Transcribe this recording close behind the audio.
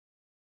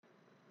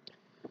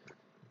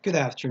Good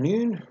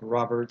afternoon,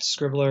 Robert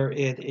Scribbler.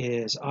 It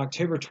is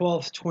October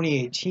 12th,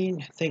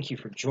 2018. Thank you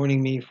for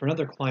joining me for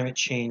another climate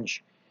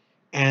change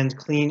and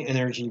clean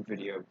energy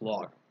video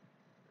blog.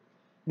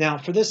 Now,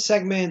 for this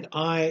segment,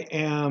 I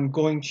am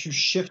going to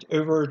shift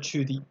over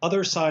to the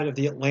other side of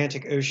the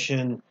Atlantic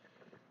Ocean,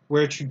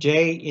 where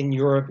today in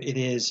Europe it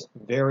is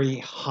very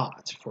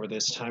hot for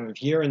this time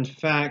of year. In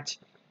fact,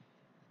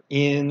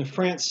 in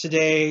France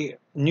today,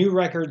 new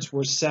records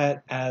were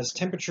set as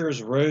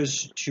temperatures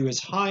rose to as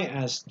high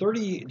as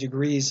 30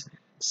 degrees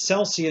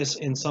Celsius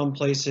in some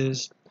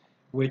places,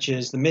 which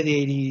is the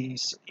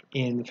mid-80s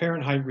in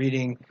Fahrenheit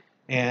reading.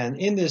 And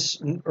in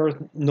this Earth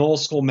Null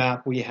School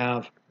map, we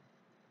have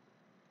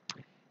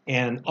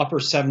an upper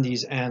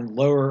 70s and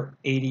lower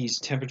 80s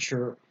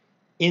temperature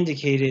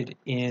indicated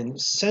in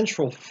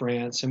central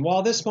France. And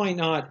while this might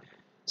not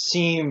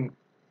seem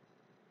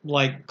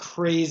like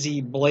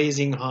crazy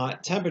blazing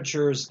hot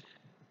temperatures,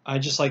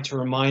 I'd just like to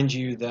remind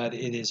you that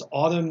it is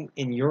autumn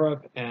in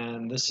Europe,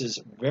 and this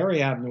is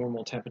very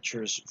abnormal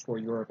temperatures for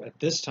Europe at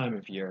this time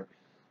of year.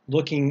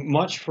 Looking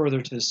much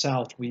further to the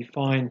south, we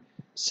find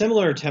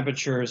similar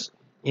temperatures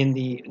in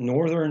the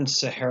northern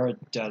Sahara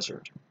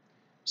Desert.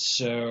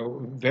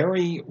 So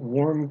very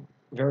warm,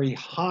 very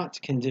hot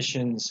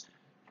conditions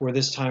for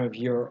this time of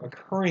year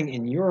occurring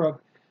in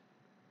Europe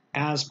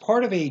as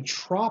part of a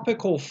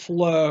tropical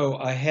flow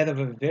ahead of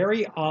a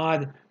very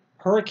odd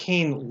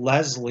Hurricane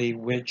Leslie,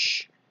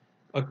 which,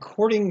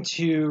 according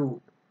to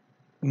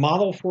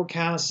model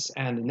forecasts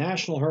and the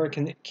National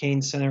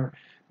Hurricane Center,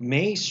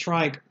 may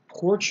strike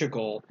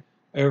Portugal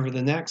over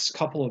the next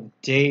couple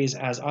of days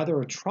as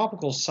either a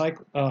tropical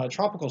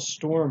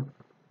storm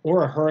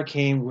or a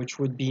hurricane, which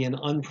would be an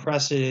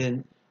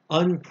unprecedented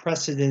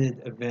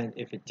event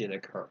if it did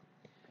occur.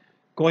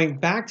 Going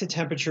back to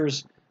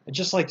temperatures, I'd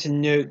just like to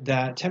note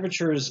that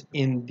temperatures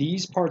in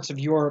these parts of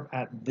Europe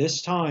at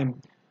this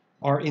time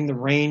are in the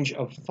range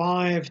of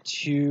 5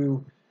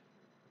 to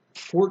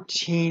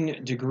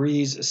 14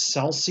 degrees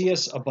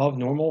Celsius above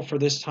normal for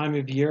this time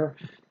of year.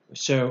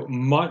 So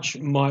much,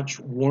 much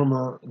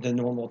warmer than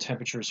normal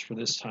temperatures for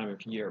this time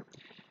of year.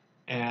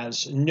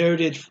 As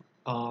noted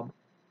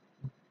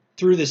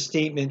through the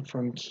statement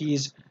from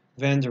Kees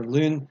van der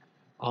Loon,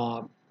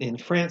 in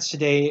France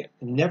today,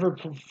 never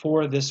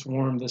before this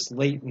warm, this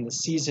late in the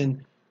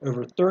season,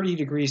 over 30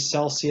 degrees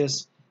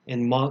Celsius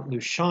in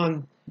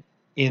Mont-Luchon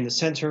in the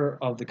center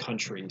of the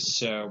country.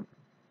 So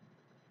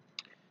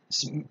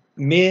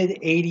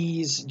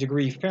mid-80s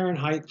degree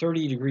Fahrenheit,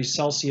 30 degrees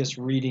Celsius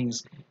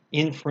readings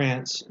in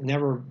France,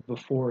 never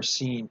before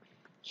seen.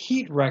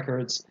 Heat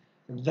records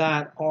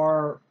that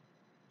are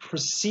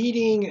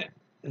preceding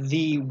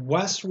the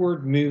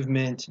westward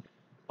movement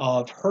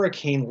of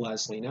Hurricane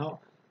Leslie. Now,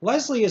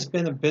 Leslie has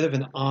been a bit of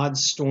an odd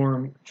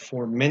storm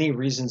for many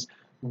reasons,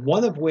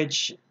 one of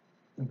which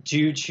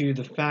due to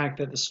the fact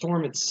that the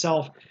storm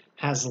itself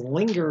has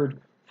lingered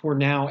for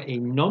now a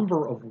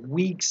number of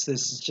weeks.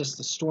 This is just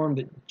a storm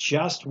that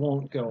just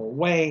won't go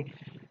away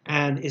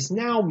and is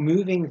now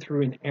moving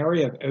through an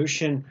area of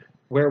ocean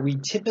where we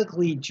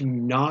typically do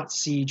not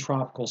see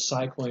tropical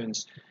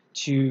cyclones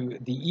to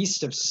the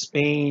east of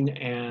Spain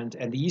and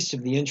the east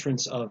of the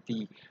entrance of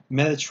the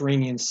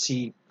Mediterranean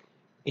Sea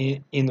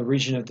in the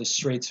region of the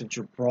Straits of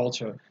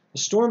Gibraltar. The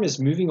storm is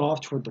moving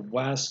off toward the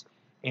west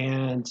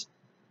and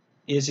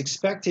is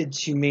expected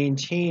to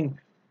maintain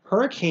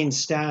hurricane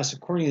status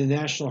according to the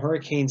National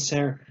Hurricane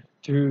Center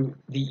through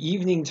the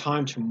evening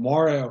time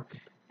tomorrow,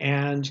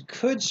 and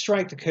could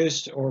strike the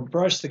coast or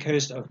brush the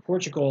coast of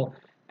Portugal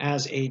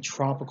as a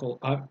tropical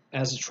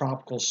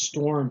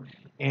storm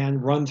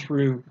and run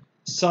through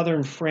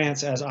southern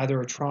France as either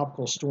a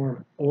tropical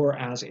storm or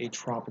as a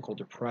tropical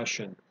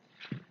depression.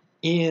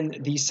 In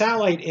the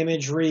satellite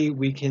imagery,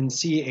 we can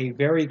see a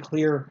very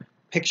clear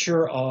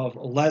picture of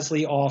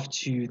Leslie off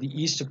to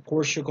the east of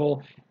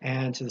Portugal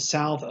and to the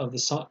south of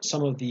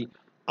some of the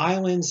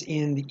islands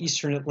in the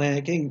eastern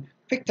Atlantic, getting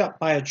picked up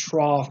by a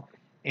trough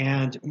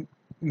and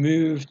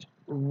moved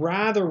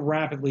rather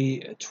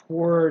rapidly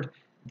toward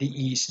the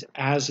east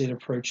as it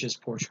approaches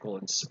Portugal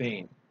and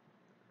Spain.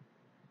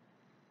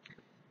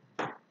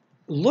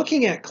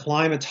 Looking at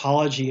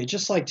climatology, I'd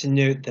just like to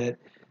note that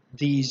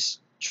these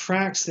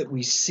tracks that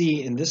we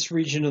see in this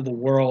region of the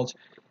world,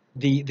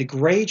 the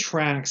gray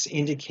tracks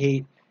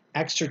indicate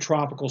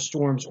extratropical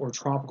storms or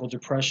tropical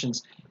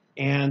depressions.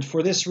 And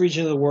for this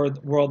region of the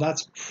world,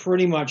 that's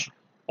pretty much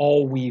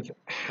all we've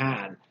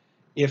had.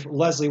 If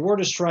Leslie were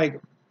to strike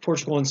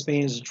Portugal and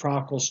Spain as a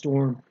tropical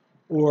storm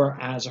or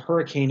as a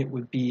hurricane, it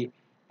would be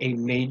a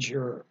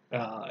major,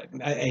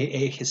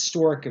 a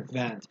historic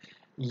event.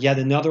 Yet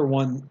another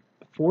one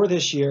for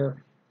this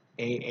year,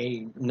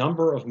 a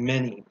number of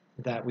many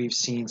that we've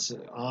seen. So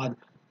odd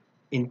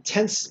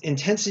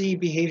intensity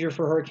behavior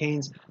for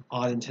hurricanes,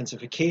 odd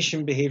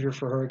intensification behavior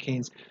for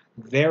hurricanes,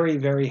 very,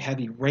 very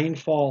heavy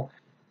rainfall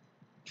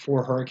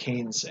for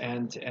hurricanes,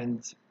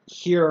 and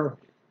here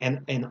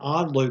an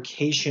odd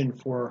location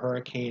for a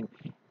hurricane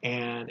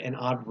and an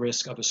odd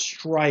risk of a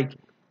strike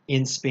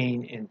in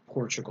Spain and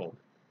Portugal.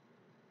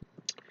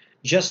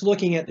 Just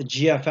looking at the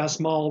GFS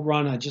model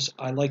run,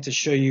 I'd like to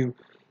show you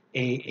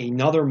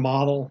another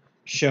model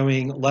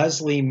showing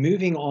Leslie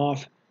moving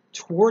off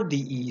toward the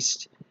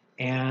east,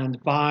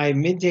 and by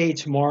midday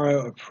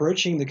tomorrow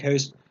approaching the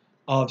coast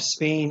of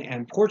Spain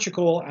and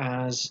Portugal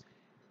as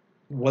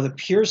what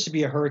appears to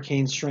be a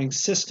hurricane strength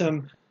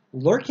system,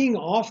 lurking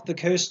off the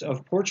coast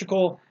of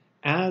Portugal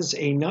as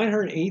a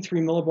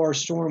 983 millibar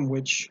storm,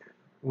 which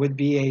would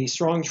be a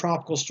strong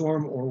tropical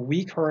storm or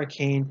weak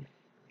hurricane,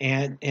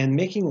 and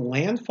making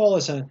landfall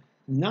as a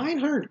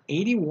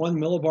 981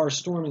 millibar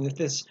storm. And if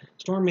this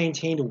storm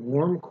maintained a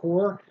warm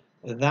core,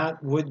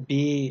 that would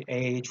be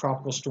a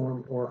tropical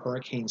storm or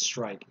hurricane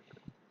strike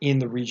in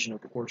the region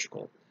of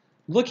Portugal.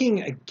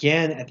 Looking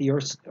again at the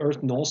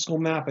Earth null school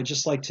map, I'd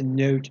just like to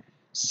note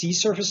sea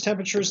surface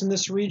temperatures in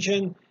this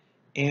region,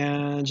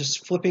 and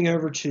just flipping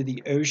over to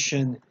the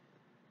ocean.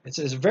 It's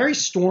a very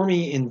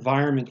stormy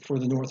environment for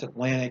the North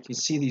Atlantic. You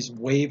see these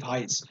wave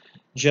heights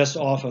just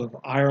off of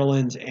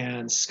Ireland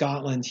and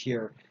Scotland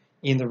here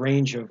in the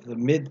range of the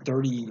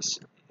mid-30s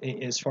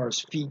as far as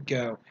feet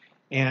go.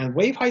 And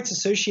wave heights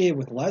associated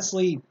with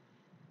Leslie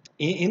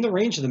in the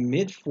range of the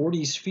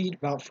mid-40s feet,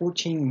 about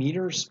 14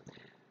 meters.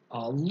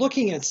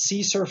 Looking at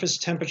sea surface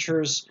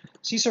temperatures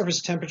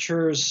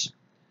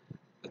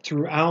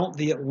throughout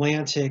the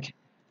Atlantic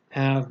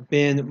have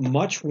been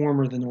much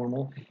warmer than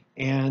normal,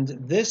 and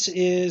this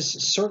is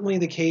certainly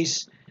the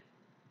case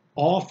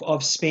off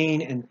of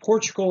Spain and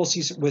Portugal,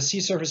 with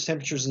sea surface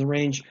temperatures in the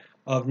range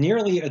of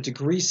nearly a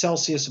degree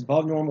Celsius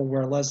above normal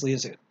where Leslie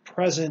is at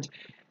present,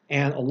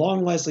 and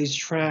along Leslie's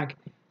track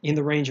in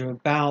the range of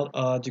about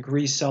a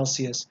degree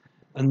Celsius,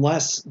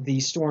 unless the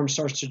storm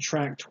starts to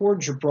track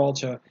toward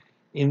Gibraltar,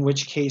 in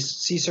which case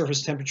sea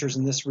surface temperatures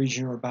in this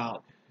region are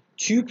about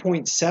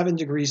 2.7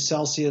 degrees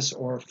Celsius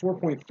or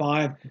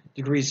 4.5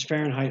 degrees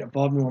Fahrenheit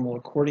above normal,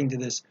 according to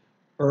this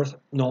Earth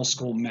null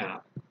school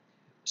map.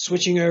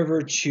 Switching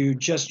over to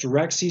just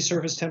direct sea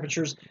surface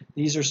temperatures,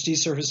 these are sea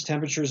surface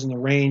temperatures in the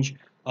range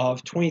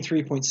of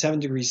 23.7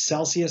 degrees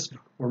Celsius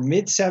or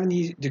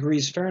mid-70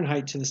 degrees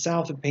Fahrenheit to the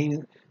south of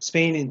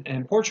Spain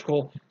and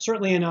Portugal,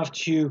 certainly enough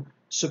to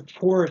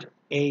support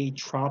a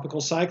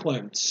tropical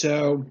cyclone.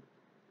 So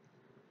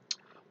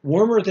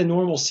warmer than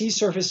normal sea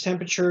surface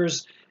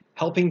temperatures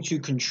helping to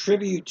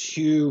contribute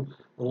to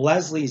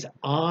Leslie's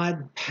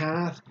odd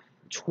path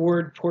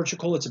toward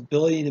Portugal, its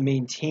ability to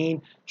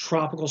maintain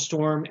tropical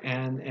storm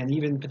and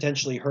even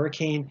potentially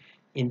hurricane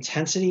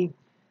intensity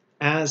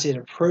as it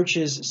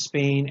approaches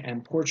Spain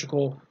and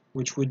Portugal,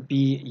 which would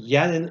be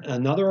yet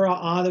another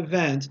odd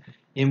event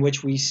in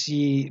which we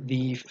see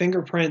the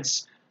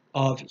fingerprints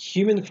of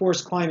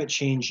human-forced climate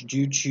change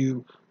due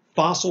to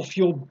fossil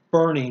fuel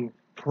burning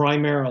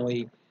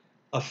primarily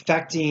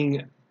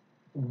affecting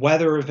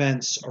weather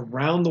events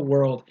around the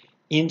world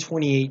in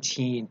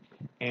 2018.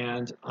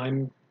 And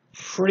I'm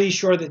pretty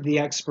sure that the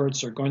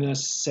experts are going to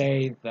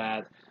say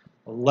that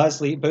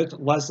both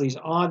Leslie's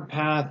odd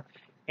path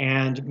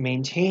and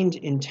maintained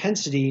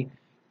intensity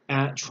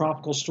at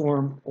tropical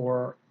storm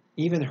or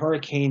even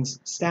hurricane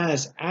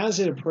status as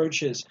it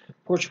approaches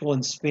Portugal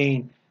and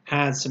Spain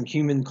had some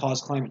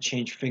human-caused climate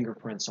change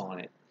fingerprints on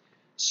it.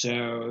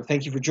 So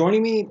thank you for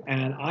joining me,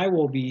 and I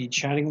will be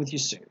chatting with you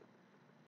soon.